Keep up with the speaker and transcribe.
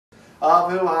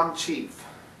of whom I'm chief.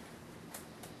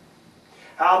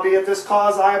 Howbeit this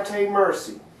cause I obtain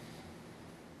mercy,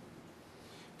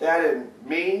 that in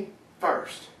me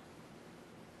first.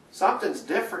 Something's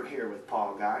different here with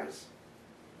Paul, guys.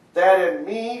 That in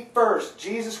me first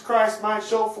Jesus Christ might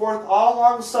show forth all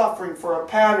long suffering for a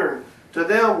pattern to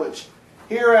them which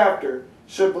hereafter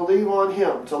should believe on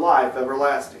him to life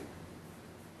everlasting.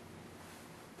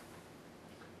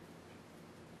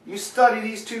 You study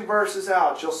these two verses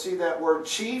out, you'll see that word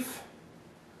chief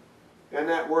and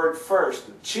that word first.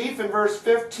 Chief in verse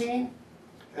 15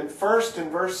 and first in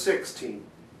verse 16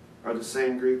 are the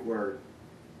same Greek word.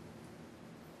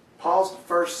 Paul's the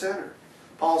first sinner.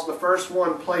 Paul's the first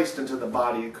one placed into the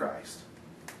body of Christ.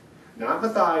 Not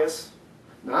Matthias,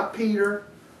 not Peter,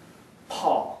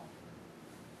 Paul.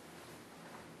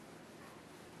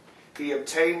 He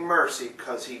obtained mercy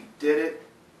because he did it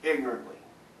ignorantly.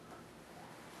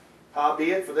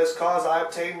 Howbeit, for this cause I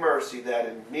obtain mercy, that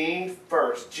in me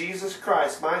first Jesus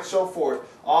Christ might show forth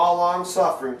all long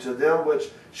suffering to them which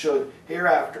should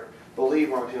hereafter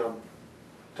believe on him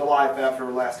to life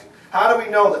everlasting. How do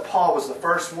we know that Paul was the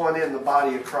first one in the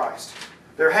body of Christ?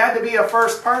 There had to be a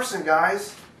first person,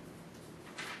 guys.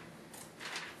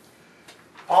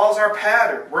 Paul's our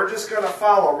pattern. We're just going to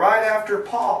follow right after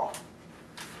Paul.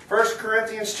 1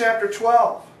 Corinthians chapter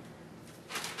 12.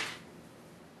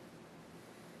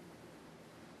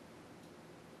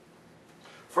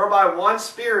 For by one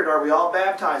Spirit are we all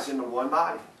baptized into one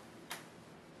body.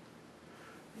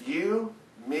 You,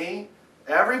 me,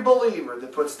 every believer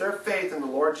that puts their faith in the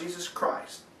Lord Jesus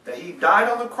Christ, that He died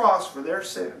on the cross for their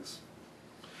sins.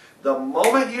 The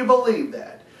moment you believe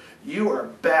that, you are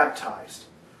baptized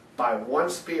by one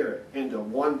Spirit into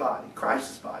one body,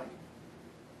 Christ's body.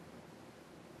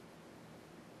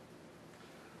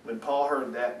 When Paul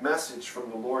heard that message from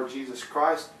the Lord Jesus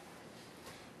Christ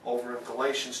over in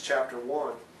Galatians chapter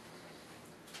 1.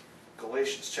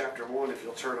 Galatians chapter 1, if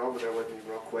you'll turn over there with me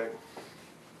real quick.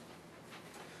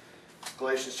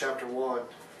 Galatians chapter 1.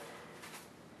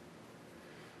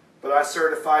 But I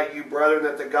certify you, brethren,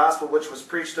 that the gospel which was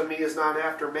preached to me is not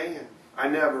after man. I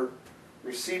never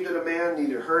received it of man,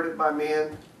 neither heard it by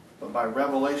man, but by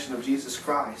revelation of Jesus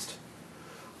Christ.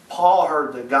 Paul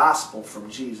heard the gospel from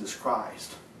Jesus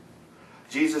Christ.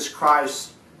 Jesus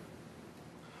Christ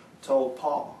told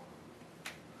Paul,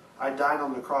 I died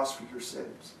on the cross for your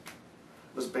sins,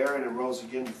 was buried and rose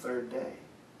again the third day.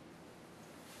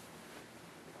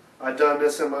 I've done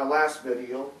this in my last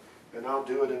video, and I'll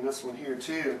do it in this one here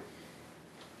too.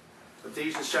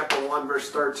 Ephesians chapter 1 verse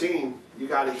 13. You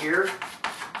got to hear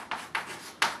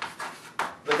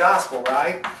the gospel,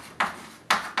 right?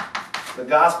 The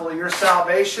gospel of your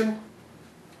salvation.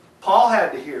 Paul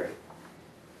had to hear it.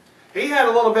 He had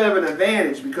a little bit of an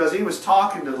advantage because he was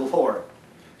talking to the Lord.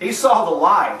 He saw the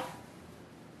light.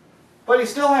 But he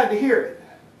still had to hear it.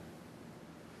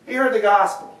 He heard the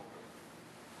gospel.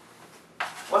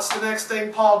 What's the next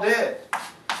thing Paul did?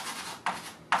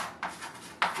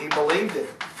 He believed it.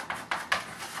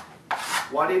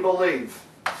 What did he believe?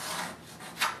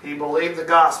 He believed the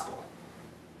gospel.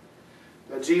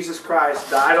 That Jesus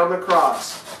Christ died on the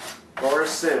cross for his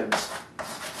sins,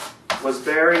 was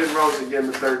buried and rose again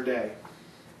the third day.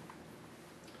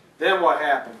 Then what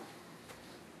happened?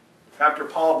 After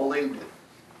Paul believed it.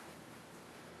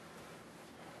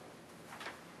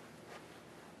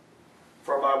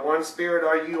 For by one Spirit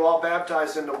are you all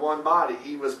baptized into one body.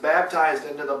 He was baptized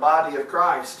into the body of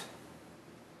Christ.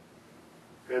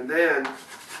 And then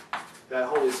that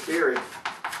Holy Spirit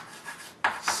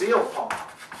sealed Paul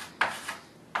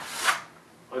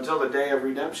until the day of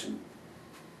redemption.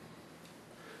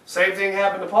 Same thing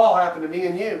happened to Paul, happened to me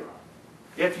and you,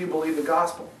 if you believe the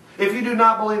gospel. If you do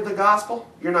not believe the gospel,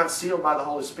 you're not sealed by the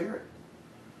Holy Spirit.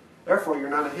 Therefore, you're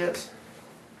none of His.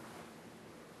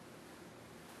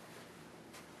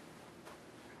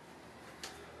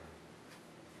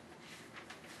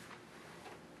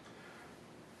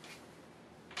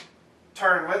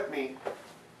 Turn with me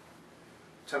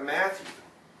to Matthew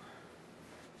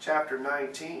chapter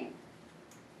 19.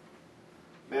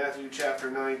 Matthew chapter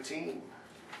 19.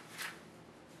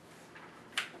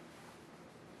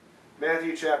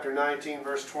 Matthew chapter 19,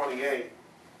 verse 28.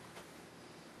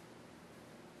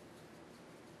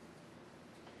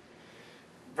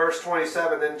 Verse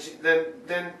 27,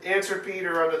 then answered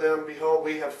Peter unto them, Behold,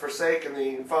 we have forsaken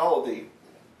thee and followed thee.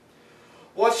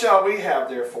 What shall we have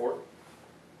therefore?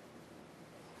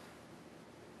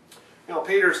 You know,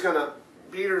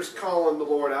 Peter's calling the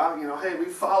Lord out. You know, hey, we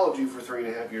followed you for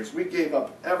 3.5 years. We gave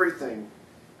up everything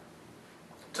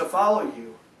to follow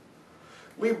you.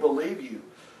 We believe you.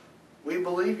 We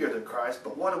believe you're the Christ,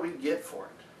 but what do we get for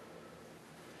it?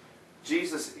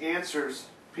 Jesus answers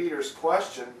Peter's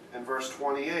question in verse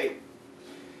 28.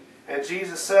 And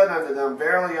Jesus said unto them,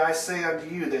 Verily I say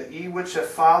unto you, that ye which have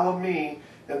followed me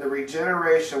in the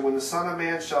regeneration, when the Son of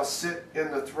Man shall sit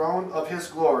in the throne of his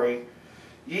glory,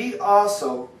 ye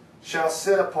also shall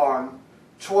sit upon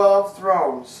 12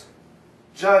 thrones,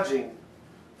 judging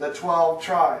the 12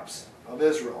 tribes of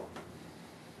Israel.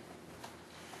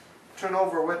 Turn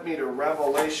over with me to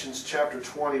Revelations chapter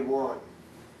 21.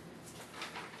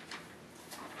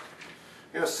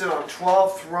 You're going to sit on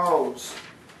 12 thrones,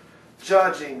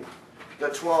 judging the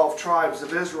 12 tribes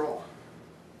of Israel.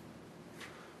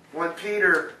 When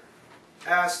Peter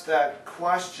asked that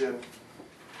question,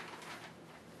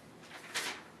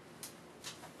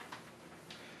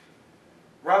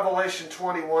 Revelation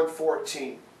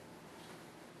 21:14.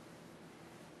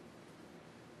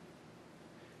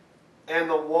 And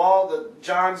the wall,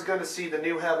 John's going to see the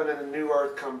new heaven and the new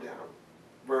earth come down.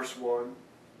 Verse 1.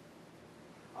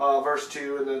 Verse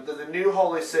 2. And the new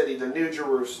holy city, the new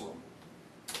Jerusalem.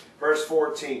 Verse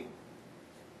 14.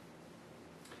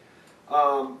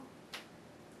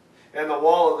 And the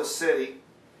wall of the city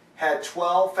had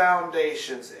 12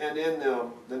 foundations, and in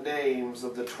them the names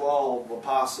of the 12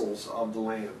 apostles of the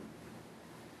Lamb.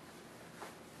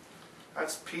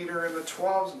 That's Peter and the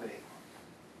 12's name.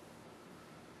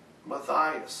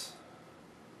 Matthias.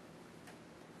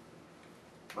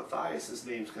 Matthias'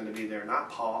 name's going to be there,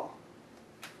 not Paul.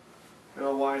 You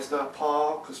know why it's not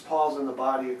Paul? Because Paul's in the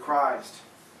body of Christ.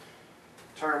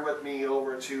 Turn with me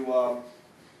over to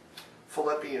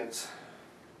Philippians.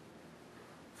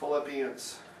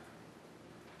 Philippians.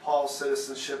 Paul's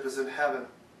citizenship is in heaven.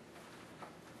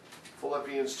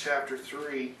 Philippians chapter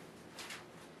 3.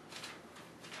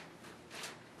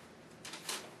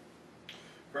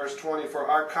 Verse 20, for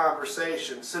our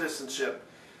conversation, citizenship,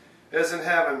 is in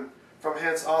heaven. From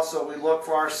hence also we look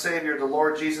for our Savior, the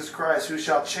Lord Jesus Christ, who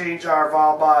shall change our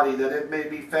vile body, that it may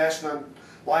be fashioned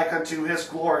like unto his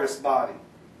glorious body,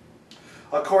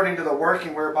 according to the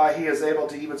working whereby he is able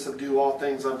to even subdue all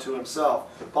things unto himself.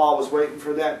 Paul was waiting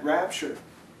for that rapture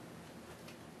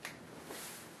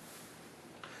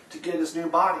to get his new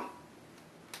body,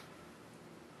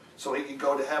 so he could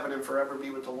go to heaven and forever be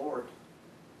with the Lord.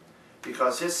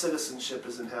 Because his citizenship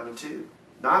is in heaven too.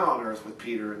 Not on earth with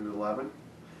Peter and the 11.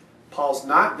 Paul's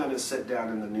not going to sit down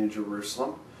in the New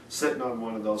Jerusalem, sitting on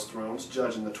one of those thrones,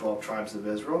 judging the 12 tribes of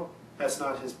Israel. That's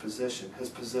not his position.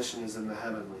 His position is in the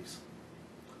heavenlies,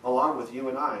 along with you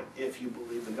and I, if you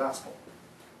believe the gospel.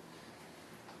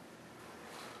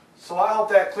 So I hope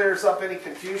that clears up any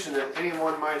confusion that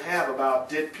anyone might have about,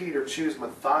 did Peter choose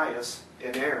Matthias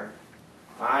in error?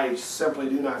 I simply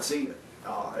do not see it.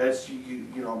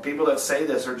 You know, people that say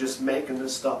this are just making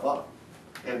this stuff up.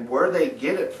 And where they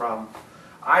get it from,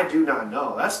 I do not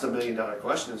know. That's the million-dollar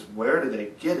question, is where do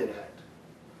they get it at?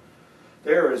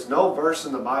 There is no verse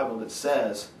in the Bible that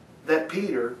says that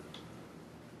Peter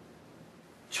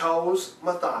chose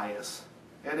Matthias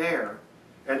in error,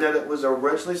 and that it was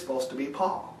originally supposed to be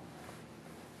Paul.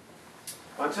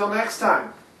 Until next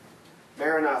time,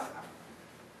 Maranatha.